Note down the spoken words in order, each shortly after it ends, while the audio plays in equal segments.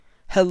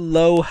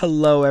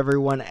Hello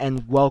everyone,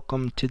 and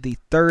welcome to the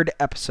third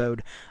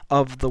episode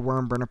of the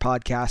Wormburner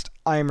podcast.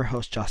 I am your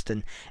host,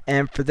 Justin,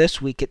 and for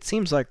this week, it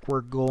seems like we're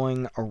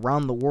going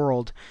around the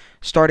world,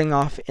 starting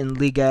off in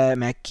Liga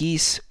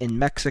MX in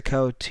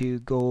Mexico to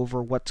go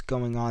over what's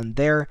going on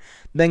there,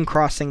 then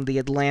crossing the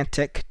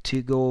Atlantic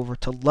to go over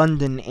to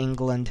London,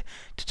 England,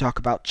 to talk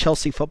about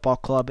Chelsea Football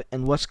Club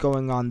and what's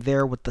going on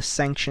there with the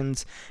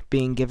sanctions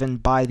being given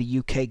by the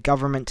UK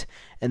government,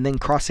 and then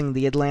crossing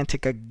the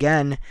Atlantic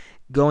again,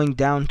 going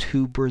down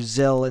to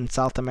Brazil in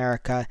South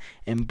America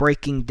and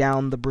breaking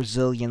down the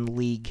Brazilian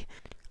league.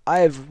 I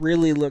have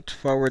really looked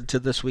forward to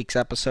this week's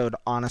episode,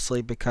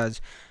 honestly, because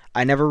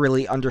I never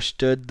really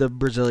understood the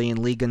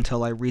Brazilian league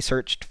until I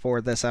researched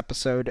for this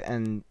episode,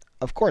 and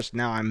of course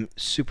now I'm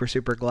super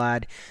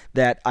glad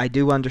that I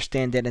do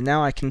understand it, and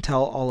now I can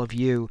tell all of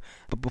you.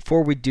 But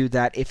before we do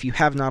that, if you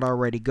have not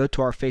already, go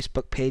to our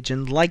Facebook page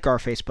and like our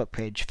Facebook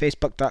page,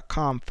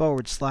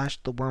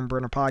 facebook.com/The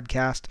Wormburner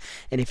Podcast.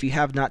 And if you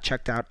have not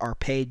checked out our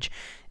page,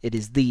 it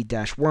is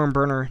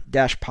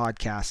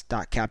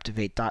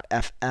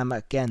the-wormburner-podcast.captivate.fm.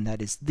 Again,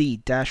 that is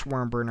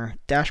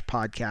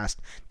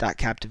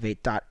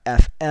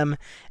the-wormburner-podcast.captivate.fm.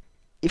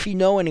 If you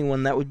know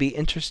anyone that would be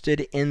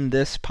interested in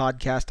this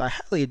podcast, I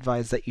highly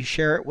advise that you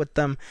share it with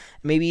them,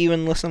 maybe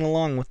even listen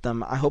along with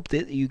them. I hope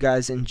that you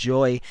guys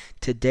enjoy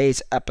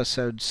today's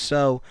episode.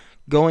 So,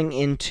 going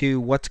into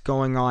what's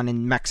going on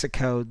in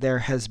Mexico, there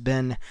has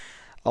been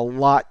a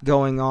lot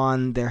going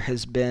on. There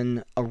has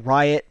been a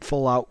riot,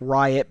 full-out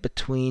riot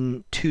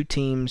between two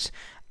teams,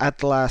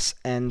 Atlas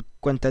and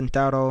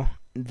Querétaro.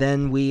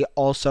 Then we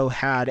also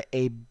had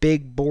a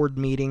big board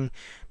meeting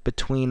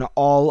between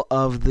all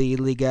of the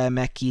Liga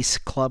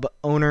MX club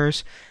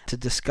owners to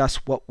discuss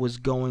what was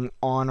going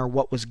on or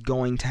what was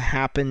going to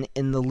happen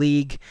in the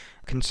league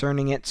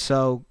concerning it.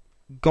 So,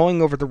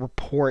 going over the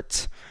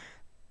reports,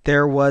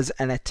 there was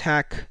an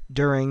attack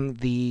during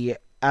the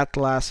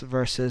Atlas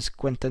versus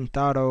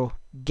Querétaro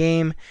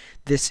game.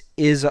 This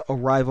is a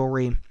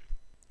rivalry,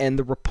 and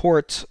the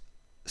reports,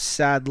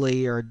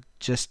 sadly, are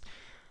just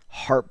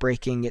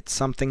heartbreaking. It's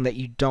something that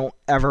you don't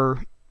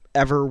ever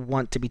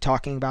want to be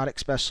talking about,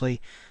 especially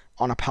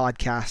on a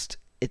podcast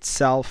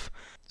itself.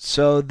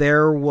 So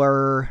there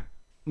were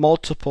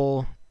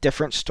multiple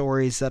different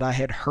stories that I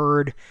had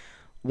heard,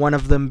 one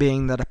of them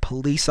being that a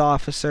police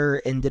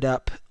officer ended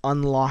up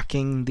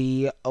unlocking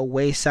the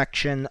away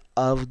section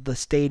of the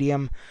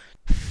stadium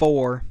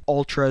for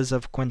Ultras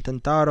of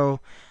Querétaro.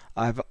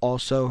 I've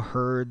also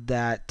heard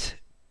that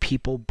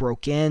people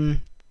broke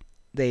in.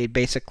 They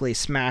basically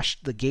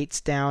smashed the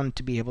gates down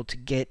to be able to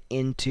get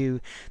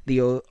into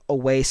the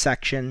away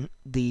section,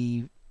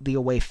 the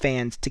away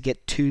fans, to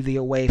get to the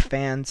away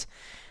fans.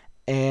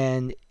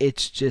 And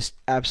it's just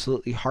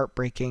absolutely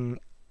heartbreaking.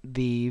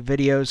 The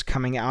videos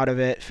coming out of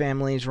it,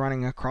 families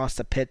running across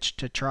the pitch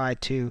to try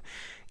to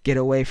get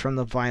away from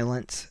the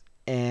violence.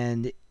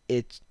 And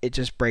it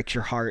just breaks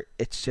your heart.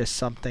 It's just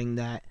something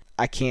that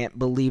I can't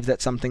believe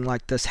that something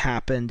like this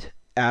happened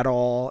at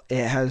all.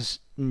 It has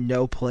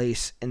no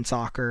place in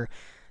soccer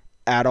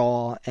at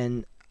all,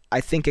 and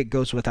I think it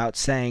goes without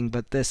saying,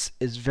 but this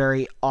is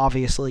very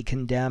obviously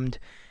condemned.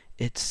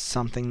 It's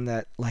something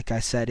that, like I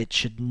said, it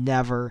should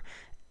never,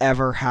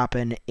 ever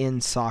happen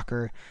in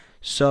soccer.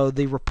 So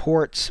the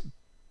reports,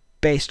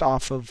 based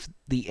off of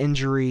the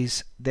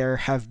injuries, there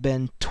have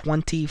been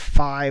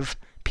 25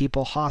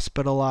 people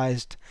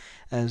hospitalized,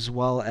 as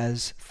well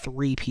as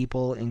 3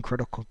 people in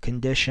critical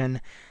condition.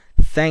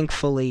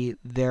 Thankfully,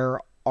 there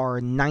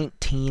are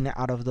 19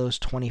 out of those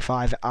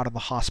 25 out of the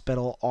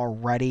hospital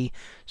already,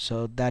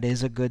 so that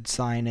is a good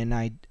sign, and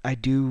I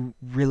do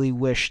really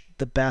wish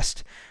the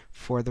best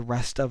for the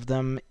rest of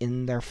them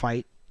in their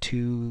fight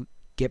to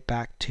get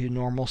back to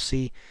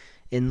normalcy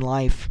in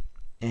life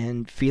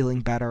and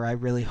feeling better. I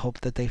really hope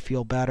that they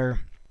feel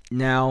better.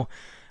 Now,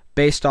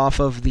 based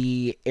off of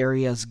the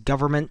area's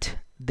government,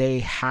 they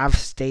have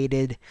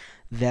stated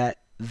that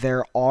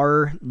there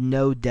are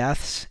no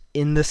deaths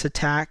in this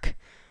attack,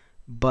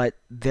 but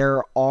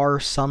there are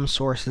some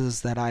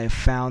sources that I have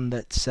found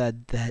that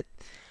said that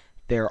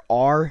there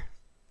are.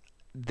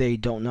 They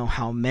don't know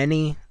how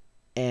many,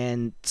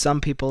 and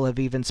some people have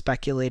even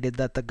speculated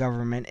that the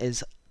government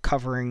is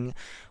covering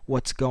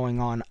what's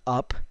going on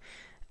up,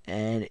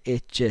 and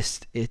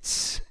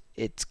it's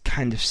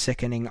kind of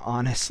sickening,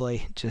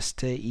 honestly, just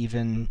to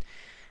even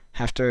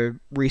have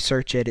to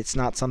research it. It's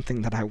not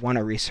something that I want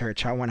to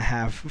research. I want to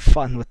have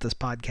fun with this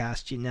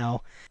podcast, you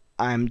know.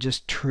 I'm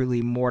just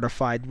truly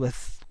mortified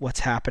with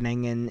what's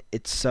happening, and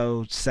it's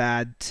so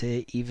sad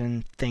to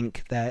even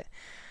think that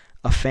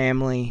a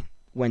family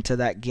went to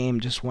that game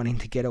just wanting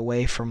to get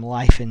away from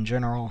life in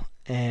general,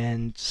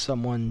 and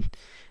someone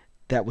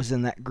that was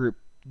in that group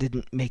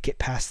didn't make it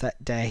past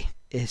that day.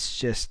 It's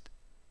just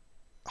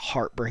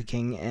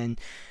heartbreaking, and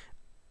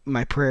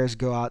my prayers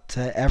go out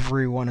to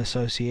everyone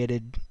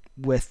associated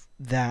with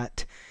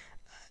that,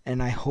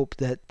 and I hope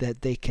that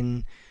they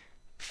can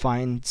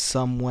find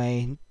some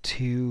way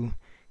to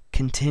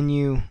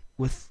continue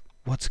with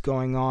what's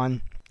going on.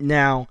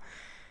 Now,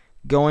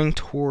 Going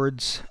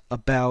towards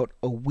about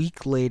a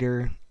week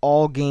later,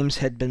 all games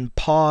had been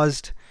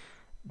paused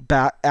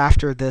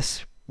after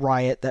this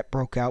riot that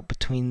broke out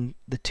between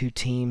the two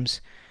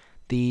teams.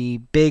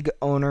 The big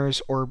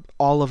owners, or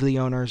all of the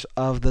owners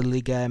of the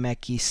Liga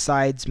MX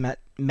sides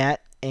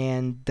met,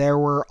 and there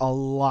were a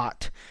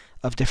lot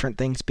of different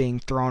things being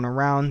thrown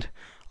around.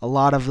 A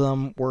lot of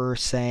them were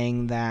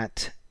saying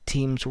that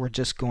teams were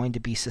just going to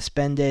be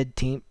suspended,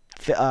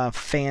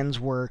 fans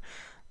were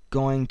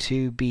going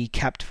to be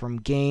kept from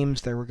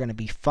games, there were going to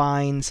be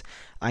fines.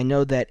 I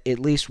know that at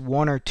least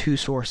one or two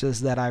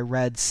sources that I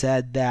read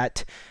said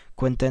that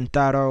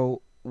Querétaro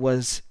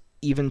was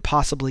even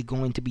possibly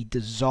going to be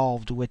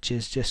dissolved, which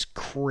is just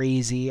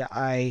crazy.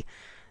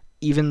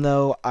 Even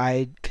though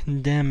I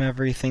condemn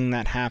everything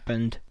that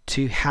happened,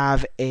 to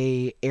have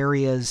a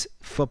area's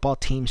football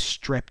team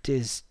stripped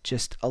is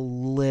just a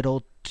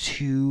little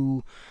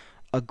too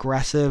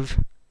aggressive.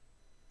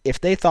 If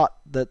they thought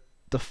that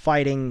the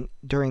fighting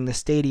during the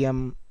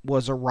stadium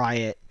was a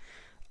riot,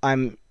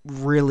 I'm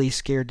really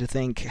scared to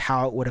think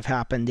how it would have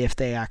happened if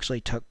they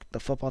actually took the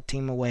football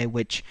team away,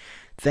 which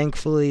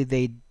thankfully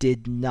they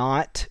did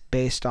not,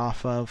 based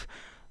off of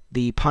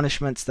the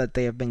punishments that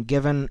they have been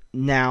given.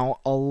 Now,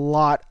 a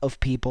lot of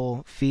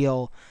people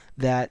feel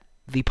that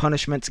the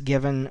punishments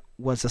given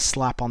was a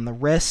slap on the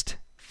wrist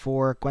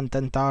for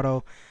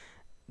Querétaro.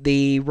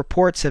 The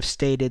reports have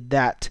stated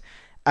that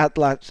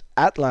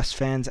Atlas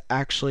fans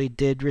actually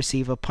did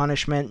receive a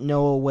punishment.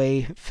 No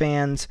away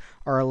fans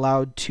are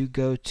allowed to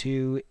go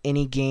to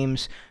any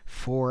games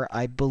for,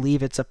 I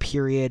believe it's a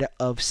period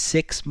of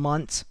 6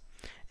 months.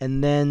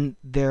 And then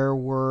there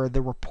were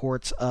the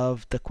reports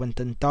of the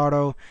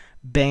Querétaro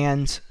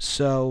bans.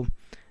 So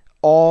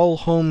all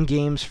home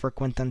games for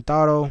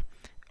Querétaro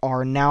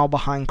are now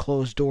behind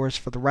closed doors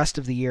for the rest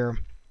of the year.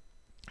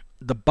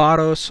 The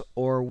Barros,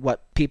 or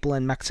what people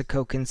in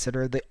Mexico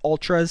consider the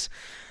Ultras,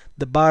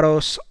 the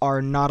Barros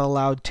are not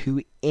allowed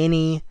to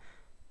any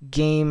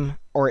game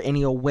or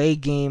any away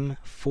game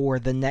for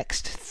the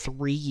next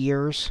 3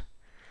 years.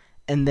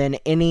 And then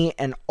any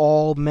and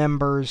all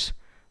members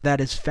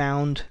that is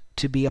found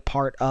to be a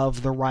part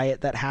of the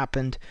riot that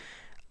happened,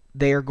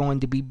 they are going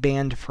to be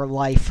banned for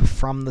life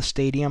from the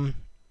stadium.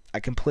 I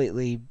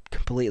completely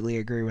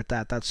agree with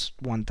that. That's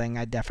one thing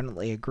I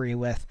definitely agree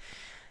with.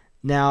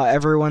 Now,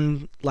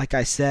 everyone, like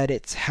I said,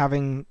 it's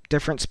having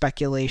different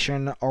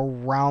speculation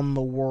around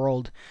the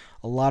world.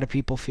 A lot of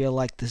people feel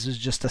like this is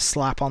just a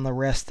slap on the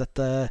wrist, that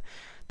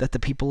the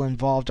people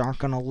involved aren't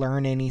going to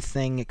learn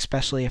anything,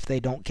 especially if they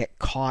don't get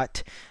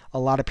caught. A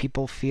lot of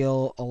people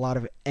feel a lot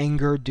of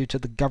anger due to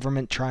the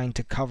government trying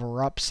to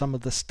cover up some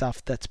of the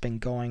stuff that's been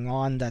going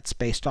on. That's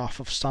based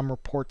off of some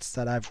reports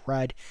that I've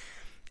read.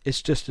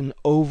 It's just an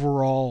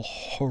overall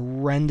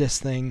horrendous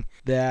thing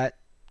that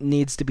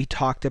needs to be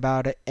talked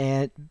about,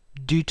 and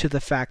due to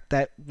the fact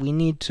that we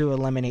need to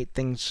eliminate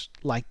things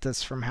like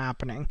this from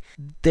happening.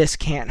 This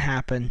can't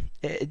happen.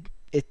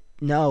 It's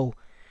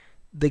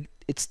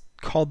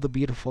called the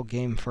beautiful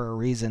game for a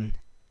reason,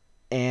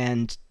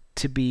 and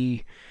to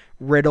be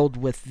riddled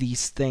with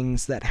these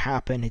things that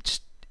happen,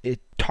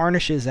 it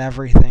tarnishes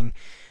everything.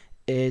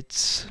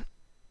 It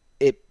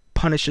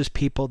punishes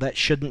people that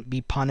shouldn't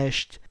be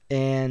punished,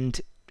 and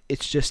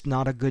it's just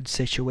not a good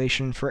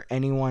situation for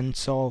anyone.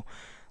 So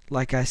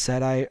like I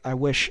said, I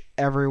wish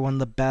everyone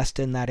the best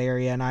in that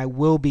area, and I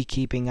will be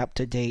keeping up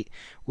to date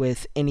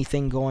with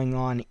anything going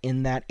on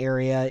in that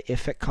area.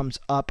 If it comes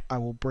up, I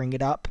will bring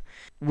it up.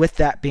 With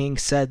that being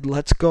said,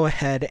 let's go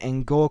ahead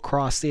and go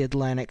across the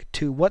Atlantic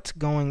to what's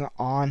going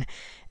on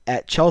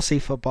at Chelsea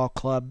Football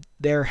Club.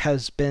 There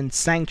has been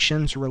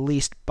sanctions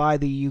released by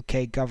the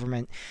UK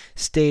government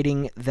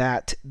stating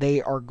that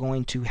they are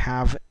going to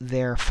have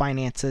their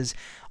finances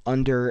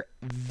under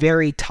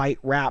very tight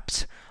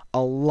wraps.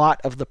 A lot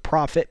of the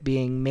profit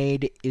being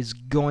made is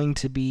going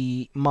to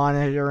be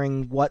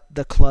monitoring what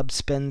the club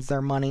spends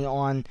their money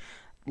on,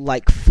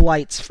 like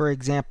flights, for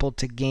example,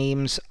 to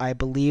games. I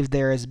believe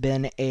there has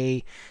been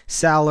a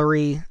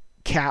salary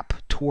cap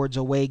towards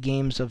away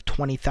games of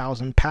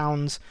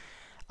 £20,000.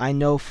 I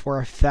know for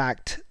a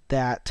fact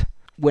that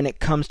when it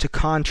comes to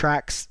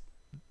contracts,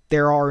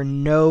 there are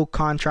no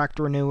contract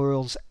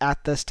renewals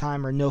at this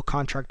time,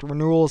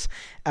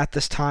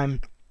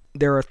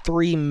 There are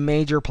 3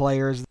 major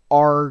players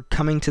are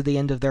coming to the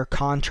end of their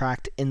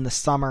contract in the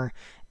summer,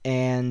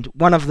 and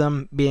one of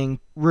them being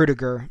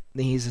Rudiger.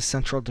 He's a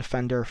central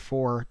defender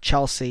for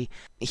Chelsea.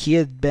 He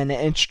had been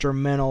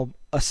instrumental,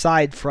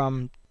 aside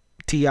from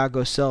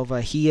Thiago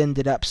Silva. He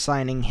ended up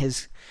signing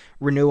his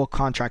renewal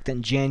contract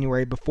in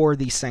January before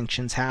these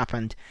sanctions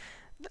happened.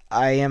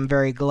 I am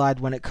very glad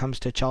when it comes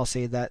to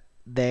Chelsea that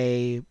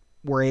they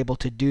were able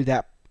to do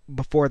that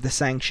before the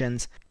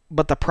sanctions.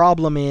 But the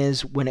problem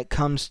is when it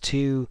comes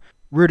to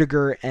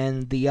Rudiger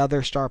and the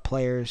other star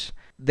players,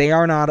 they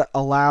are not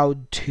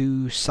allowed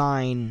to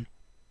sign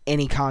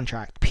any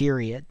contract,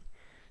 period.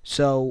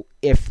 So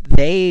if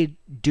they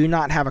do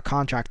not have a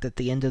contract at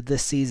the end of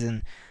this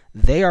season,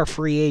 they are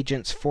free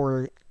agents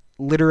for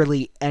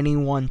literally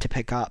anyone to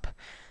pick up.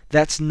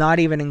 That's not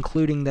even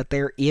including that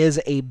there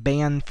is a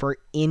ban for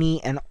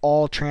any and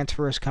all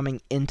transfers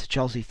coming into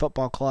Chelsea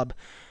Football Club.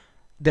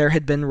 There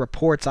had been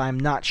reports, I'm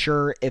not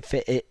sure if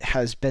it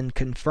has been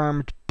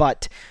confirmed,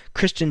 but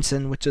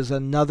Christensen, which is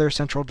another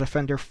central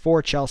defender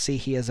for Chelsea,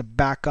 he is a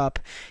backup.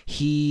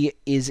 He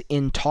is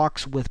in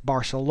talks with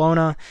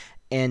Barcelona,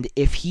 and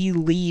if he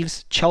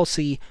leaves,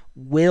 Chelsea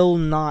will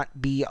not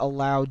be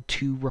allowed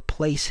to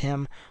replace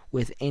him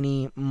with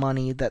any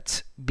money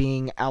that's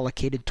being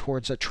allocated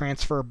towards a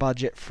transfer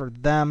budget for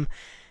them.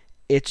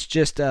 It's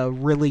just a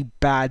really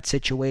bad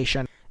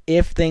situation.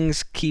 If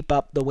things keep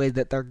up the way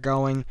that they're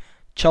going,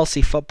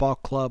 Chelsea Football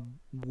Club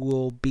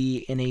will be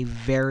in a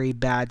very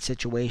bad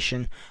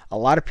situation. A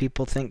lot of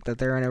people think that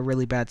they're in a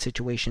really bad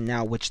situation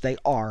now, which they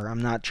are.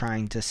 I'm not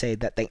trying to say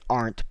that they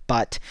aren't,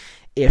 but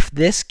if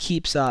this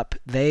keeps up,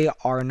 they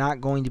are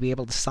not going to be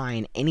able to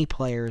sign any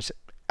players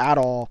at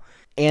all,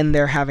 and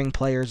they're having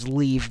players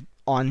leave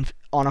on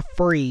a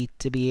free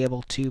to be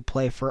able to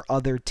play for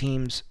other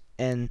teams,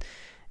 and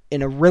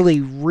in a really,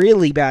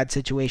 really bad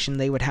situation,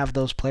 they would have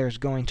those players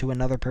going to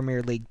another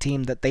Premier League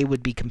team that they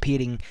would be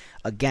competing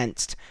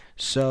against.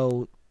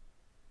 So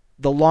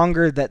the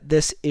longer that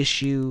this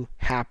issue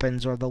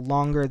happens, or the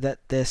longer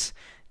that this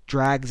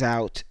drags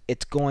out,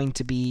 it's going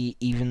to be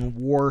even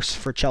worse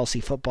for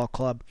Chelsea Football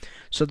Club.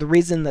 So the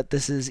reason that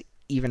this is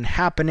even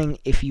happening,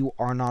 if you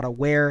are not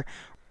aware,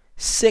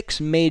 6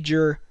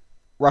 major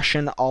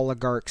Russian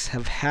oligarchs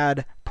have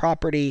had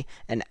property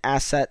and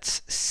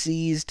assets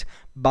seized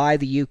by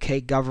the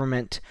UK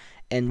government,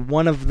 and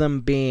one of them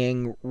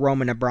being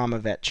Roman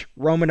Abramovich.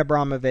 Roman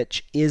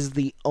Abramovich is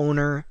the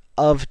owner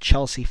of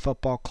Chelsea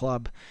Football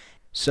Club.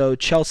 So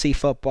Chelsea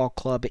Football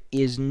Club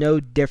is no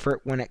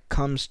different when it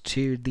comes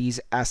to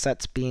these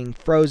assets being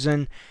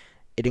frozen.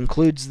 It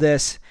includes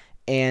this,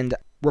 and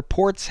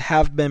reports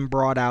have been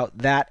brought out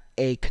that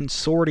a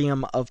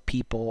consortium of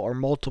people, or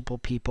multiple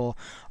people,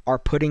 are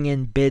putting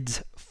in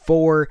bids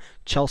for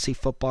Chelsea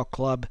Football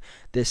Club.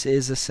 This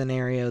is a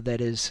scenario that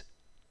is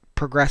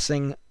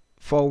progressing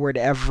forward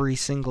every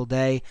single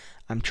day.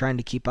 I'm trying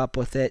to keep up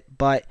with it,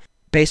 but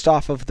based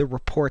off of the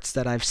reports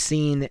that I've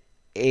seen,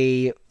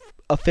 a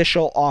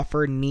official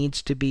offer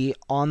needs to be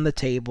on the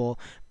table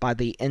by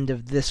the end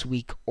of this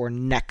week or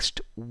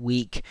next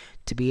week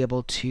to be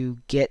able to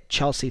get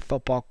Chelsea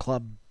Football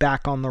Club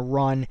back on the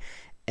run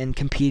and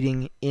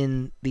competing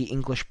in the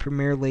English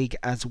Premier League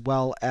as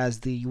well as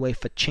the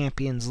UEFA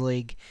Champions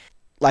League.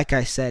 Like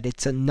I said,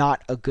 it's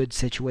not a good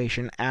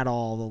situation at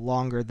all the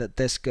longer that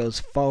this goes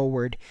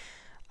forward.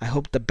 I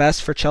hope the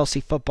best for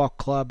Chelsea Football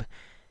Club.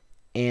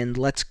 And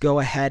let's go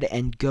ahead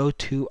and go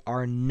to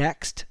our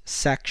next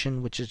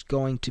section, which is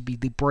going to be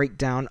the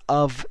breakdown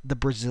of the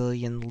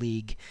Brazilian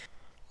League.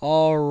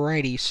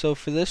 Alrighty, so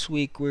for this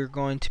week we're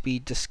going to be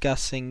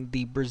discussing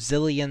the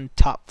Brazilian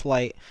top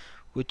flight,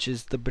 which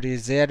is the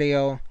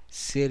Brasileirão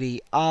Série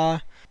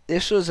A.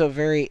 This was a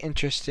very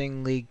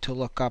interesting league to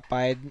look up.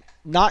 I had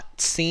not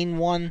seen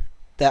one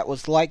that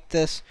was like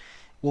this.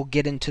 We'll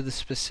get into the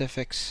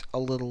specifics a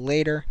little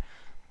later.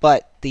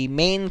 But the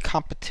main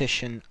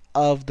competition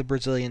of the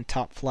Brazilian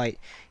top flight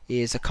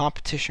is a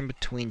competition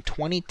between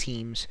 20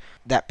 teams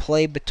that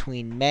play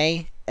between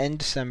May and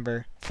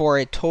December for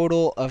a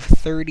total of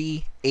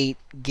 38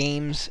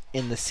 games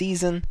in the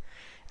season.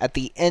 At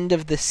the end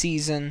of the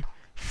season,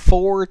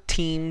 4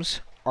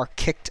 teams are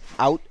kicked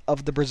out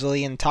of the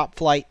Brazilian top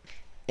flight,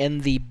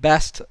 and the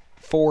best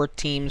 4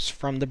 teams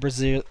from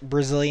the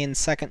Brazilian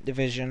second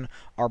division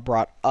are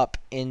brought up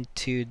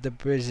into the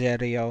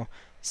Brasileirão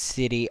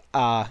Série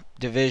A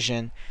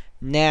division.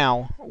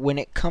 Now, when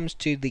it comes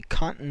to the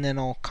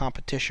continental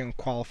competition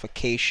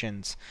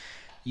qualifications,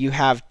 you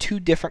have 2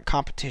 different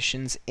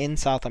competitions in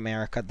South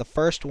America. The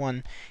first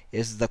one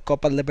is the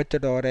Copa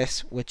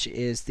Libertadores, which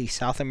is the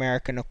South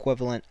American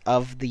equivalent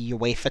of the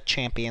UEFA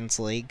Champions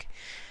League.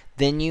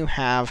 Then you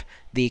have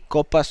the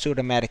Copa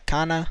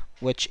Sudamericana,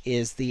 which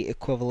is the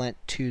equivalent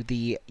to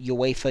the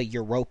UEFA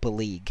Europa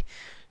League.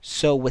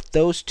 So with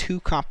those 2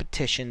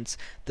 competitions,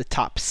 the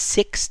top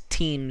 6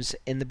 teams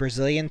in the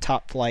Brazilian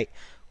top flight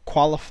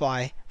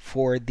qualify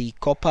for the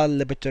Copa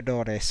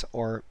Libertadores,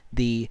 or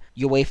the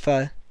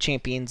UEFA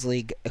Champions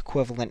League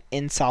equivalent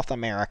in South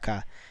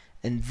America.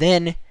 And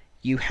then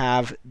you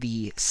have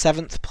the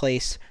 7th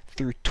place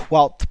through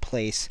 12th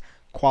place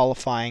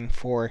qualifying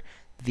for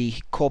the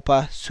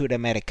Copa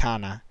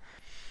Sudamericana.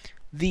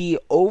 The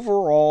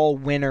overall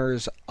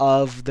winners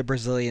of the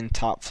Brazilian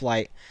top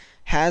flight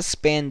has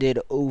spanned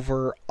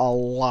over a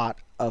lot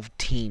of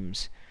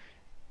teams.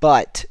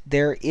 But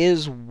there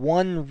is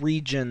one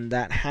region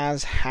that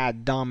has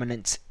had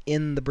dominance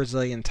in the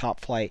Brazilian top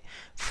flight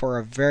for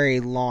a very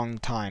long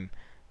time.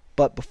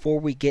 But before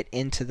we get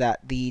into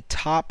that, the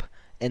top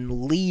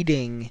and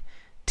leading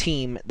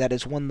team that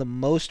has won the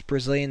most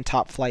Brazilian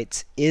top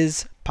flights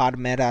is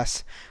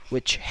Palmeiras,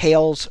 which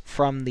hails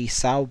from the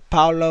Sao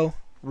Paulo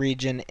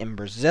region in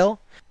Brazil.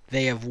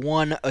 They have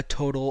won a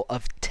total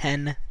of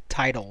 10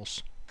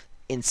 titles.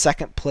 In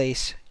second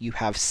place, you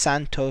have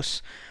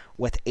Santos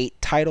with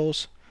 8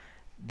 titles.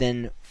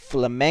 Then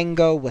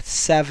Flamengo with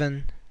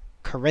 7,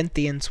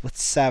 Corinthians with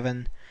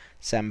 7,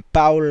 São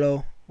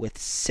Paulo with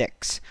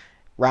 6,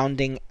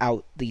 rounding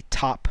out the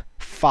top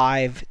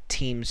 5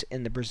 teams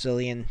in the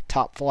Brazilian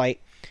top flight.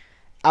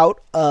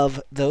 Out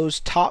of those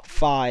top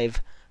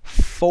 5,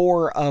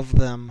 4 of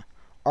them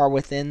are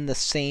within the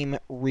same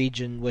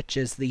region, which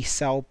is the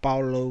Sao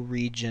Paulo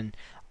region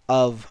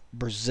of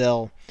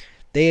Brazil.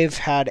 They've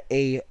had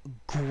a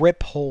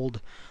grip hold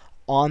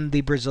on the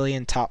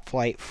Brazilian top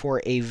flight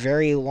for a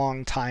very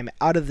long time.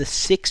 Out of the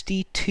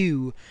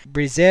 62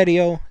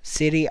 Brasileiro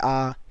Serie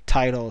A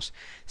titles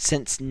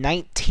since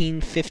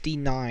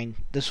 1959,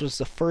 this was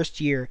the first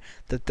year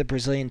that the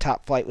Brazilian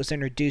top flight was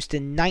introduced.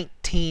 In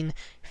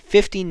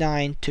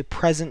 1959 to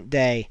present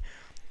day,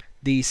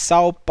 the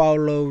Sao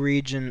Paulo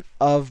region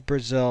of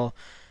Brazil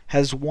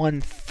has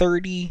won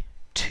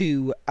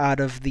 32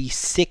 out of the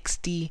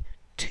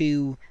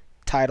 62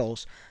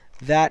 titles.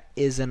 That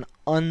is an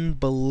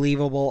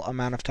unbelievable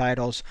amount of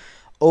titles.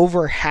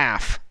 Over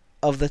half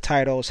of the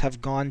titles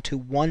have gone to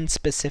one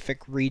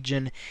specific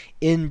region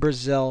in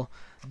Brazil.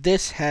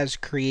 This has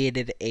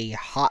created a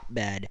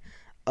hotbed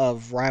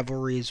of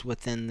rivalries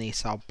within the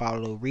Sao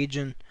Paulo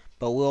region,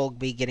 but we'll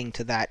be getting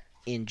to that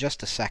in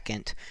just a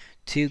second.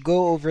 To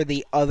go over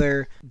the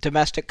other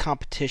domestic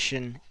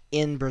competition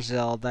in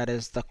Brazil, that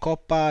is the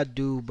Copa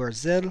do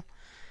Brasil.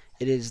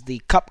 It is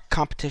the cup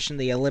competition,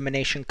 the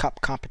Elimination Cup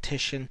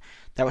competition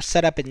that was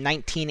set up in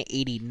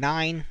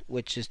 1989,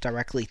 which is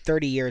directly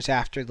 30 years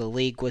after the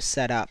league was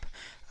set up,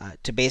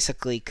 to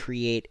basically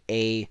create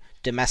a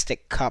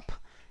domestic cup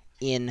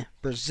in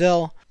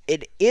Brazil.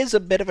 It is a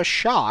bit of a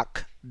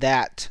shock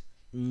that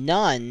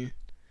none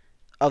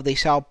of the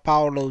Sao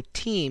Paulo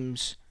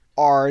teams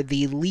are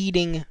the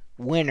leading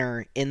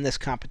winner in this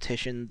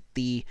competition.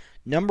 The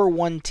number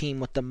 1 team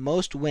with the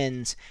most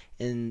wins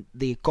in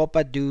the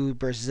Copa do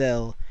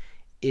Brasil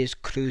is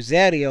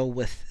Cruzeiro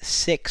with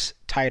 6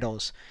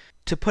 titles.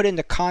 To put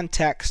into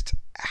context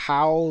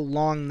how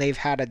long they've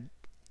had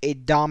a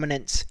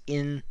dominance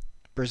in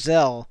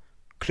Brazil,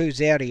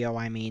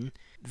 Cruzeiro,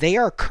 they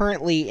are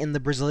currently in the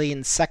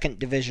Brazilian 2nd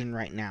division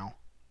right now.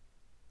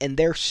 And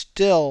they're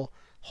still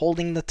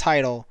holding the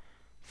title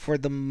for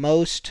the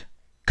most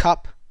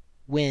cup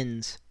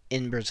wins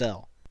in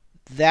Brazil.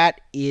 That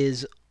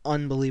is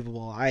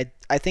unbelievable. I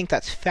think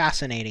that's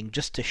fascinating,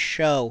 just to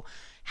show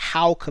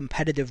how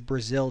competitive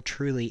Brazil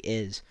truly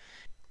is.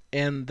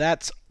 And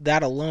that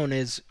alone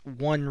is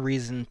one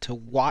reason to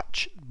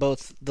watch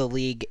both the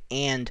league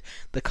and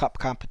the cup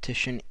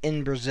competition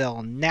in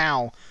Brazil.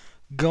 Now,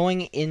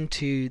 going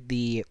into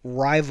the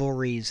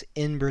rivalries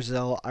in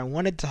Brazil, I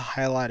wanted to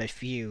highlight a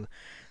few.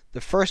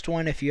 The first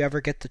one, if you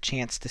ever get the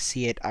chance to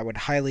see it, I would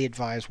highly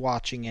advise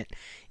watching it,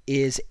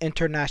 is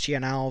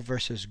Internacional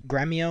versus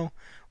Grêmio,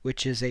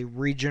 which is a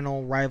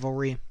regional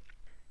rivalry.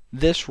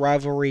 This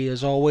rivalry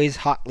is always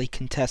hotly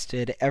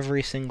contested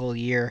every single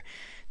year.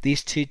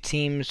 These two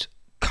teams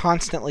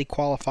constantly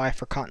qualify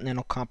for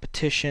continental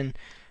competition,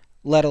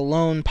 let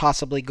alone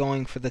possibly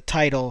going for the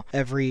title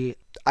every,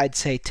 I'd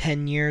say,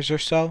 10 years or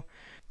so.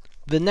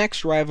 The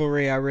next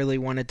rivalry I really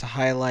wanted to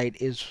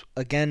highlight is,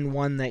 again,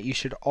 one that you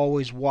should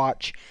always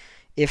watch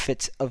if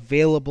it's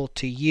available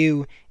to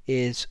you,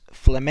 is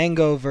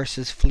Flamengo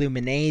versus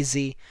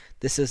Fluminense.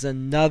 This is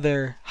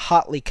another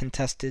hotly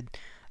contested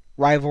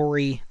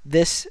rivalry.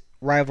 This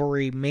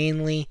rivalry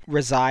mainly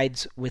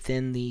resides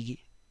within the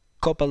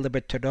Copa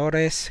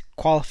Libertadores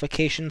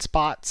qualification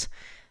spots.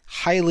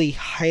 Highly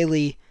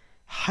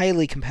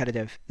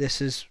competitive.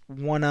 This is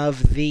one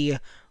of the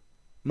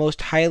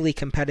most highly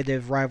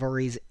competitive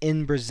rivalries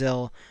in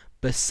Brazil,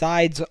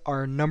 besides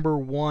our number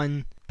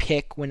 1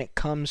 pick when it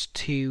comes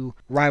to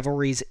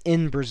rivalries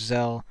in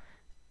Brazil.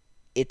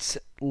 It's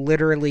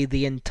literally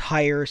the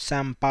entire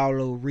São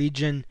Paulo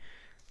region.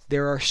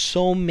 There are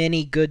so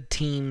many good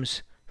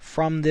teams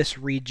from this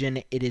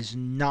region, it is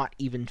not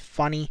even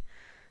funny.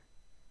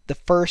 The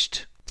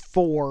first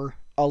 4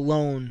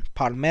 alone,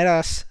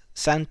 Palmeiras,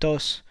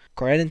 Santos,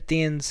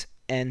 Corinthians,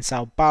 and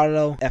Sao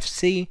Paulo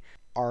FC,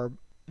 are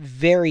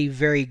very,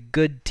 very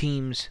good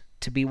teams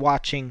to be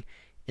watching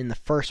in the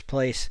first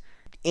place.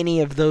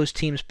 Any of those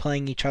teams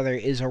playing each other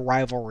is a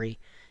rivalry,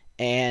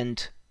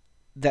 and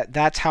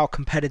that's how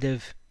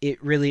competitive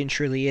it really and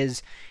truly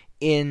is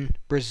in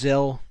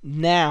Brazil.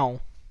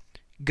 Now,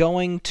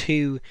 going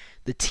to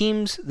the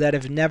teams that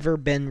have never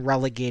been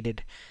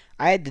relegated.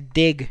 I had to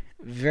dig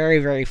very,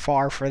 very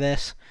far for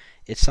this.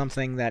 It's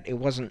something that it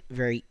wasn't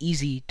very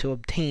easy to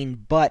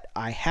obtain, but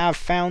I have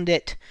found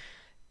it.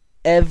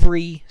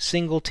 Every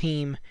single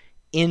team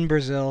in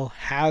Brazil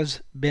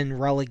has been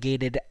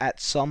relegated at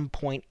some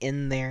point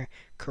in their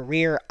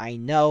career. I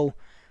know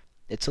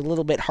it's a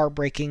little bit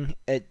heartbreaking.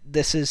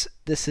 This is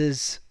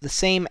the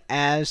same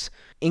as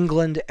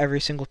England.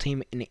 Every single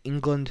team in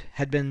England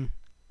had been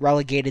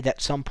relegated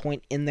at some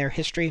point in their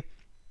history.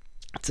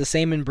 It's the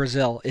same in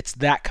Brazil. It's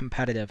that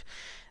competitive.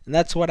 And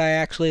that's what I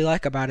actually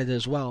like about it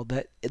as well.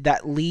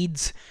 That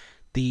leads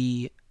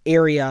the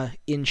area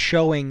in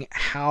showing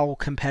how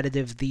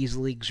competitive these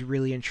leagues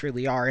really and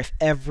truly are if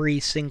every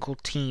single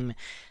team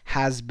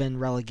has been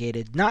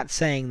relegated. Not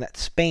saying that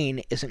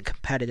Spain isn't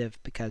competitive,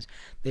 because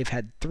they've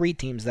had 3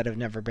 teams that have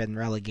never been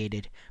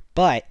relegated,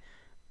 but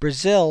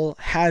Brazil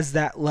has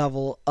that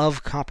level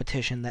of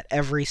competition that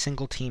every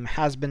single team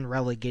has been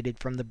relegated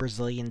from the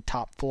Brazilian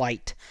top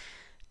flight.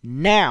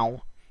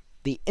 Now,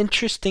 the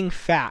interesting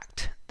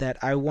fact that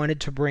I wanted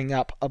to bring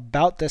up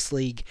about this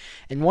league,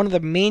 and one of the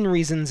main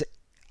reasons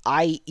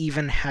I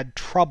even had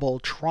trouble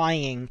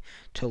trying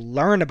to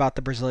learn about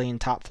the Brazilian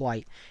top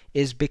flight,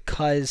 is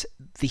because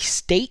the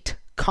state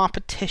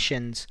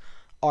competitions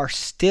are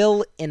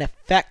still in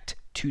effect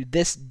to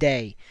this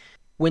day.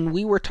 When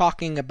we were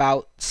talking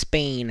about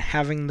Spain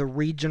having the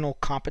regional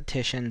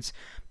competitions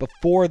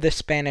before the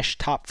Spanish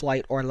top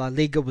flight or La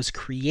Liga was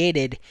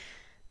created,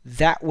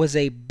 that was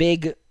a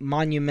big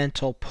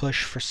monumental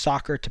push for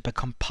soccer to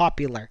become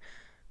popular.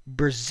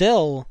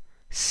 Brazil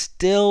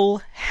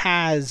still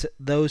has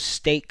those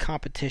state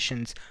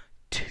competitions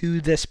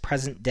to this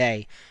present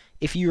day.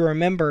 If you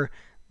remember,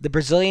 the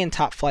Brazilian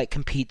top flight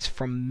competes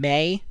from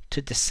May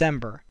to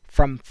December.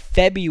 From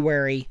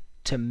February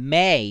to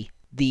May,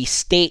 the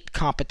state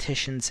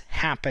competitions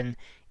happen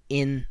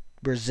in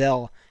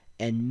Brazil,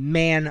 and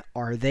man,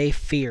 are they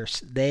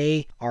fierce.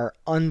 They are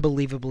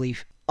unbelievably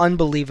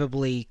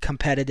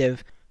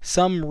competitive.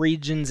 Some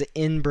regions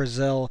in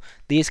Brazil,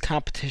 these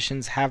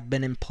competitions have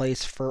been in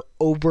place for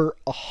over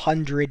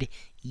 100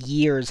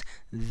 years.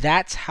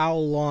 That's how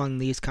long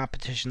these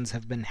competitions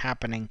have been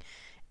happening.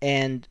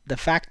 And the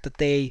fact that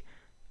they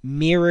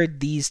mirrored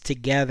these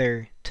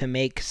together to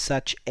make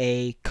such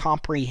a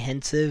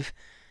comprehensive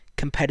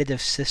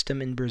competitive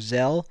system in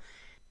Brazil,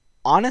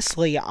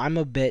 honestly, I'm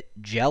a bit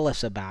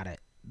jealous about it.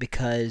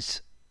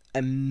 Because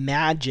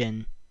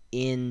imagine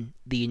in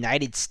the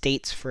United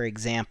States, for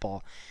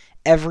example,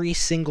 every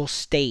single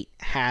state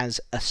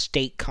has a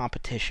state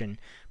competition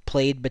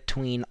played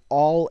between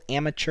all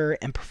amateur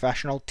and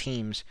professional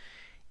teams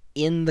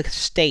in the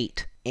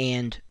state,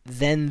 and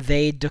then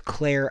they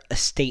declare a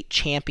state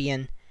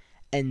champion,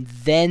 and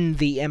then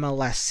the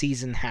MLS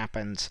season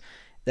happens.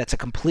 That's a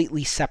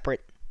completely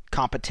separate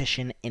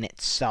competition in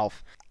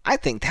itself. I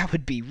think that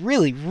would be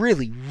really,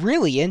 really,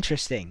 really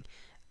interesting.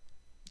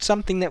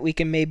 Something that we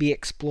can maybe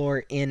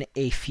explore in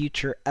a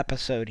future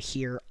episode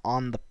here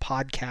on the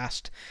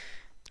podcast.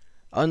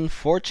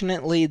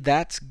 Unfortunately,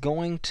 that's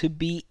going to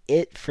be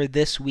it for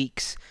this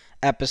week's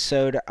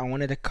episode. I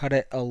wanted to cut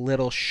it a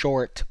little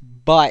short,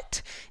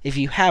 but if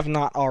you have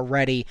not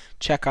already,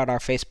 check out our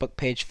Facebook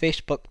page,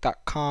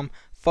 facebook.com/The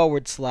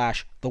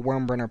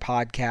Wormburner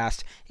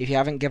Podcast. If you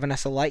haven't given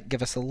us a like,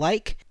 give us a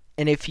like.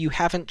 And if you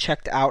haven't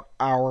checked out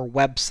our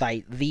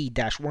website,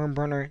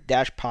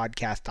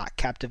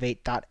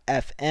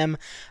 the-wormburner-podcast.captivate.fm,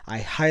 I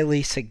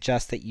highly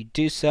suggest that you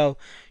do so.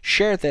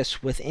 Share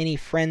this with any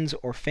friends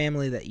or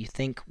family that you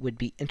think would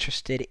be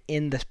interested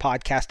in this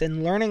podcast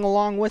and learning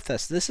along with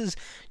us. This is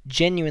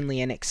genuinely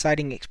an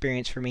exciting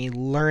experience for me,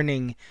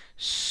 learning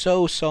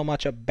so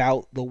much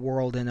about the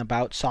world and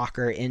about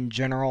soccer in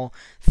general.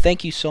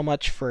 Thank you so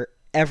much for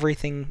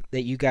everything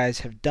that you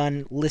guys have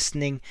done,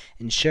 listening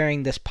and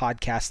sharing this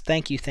podcast.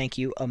 Thank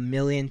you a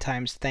million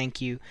times.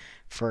 Thank you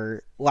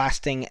for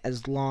lasting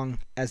as long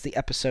as the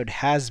episode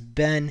has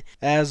been.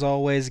 As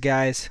always,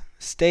 guys,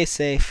 stay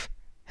safe,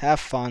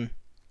 have fun,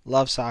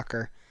 love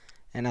soccer,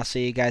 and I'll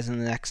see you guys in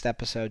the next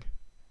episode.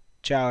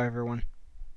 Ciao, everyone.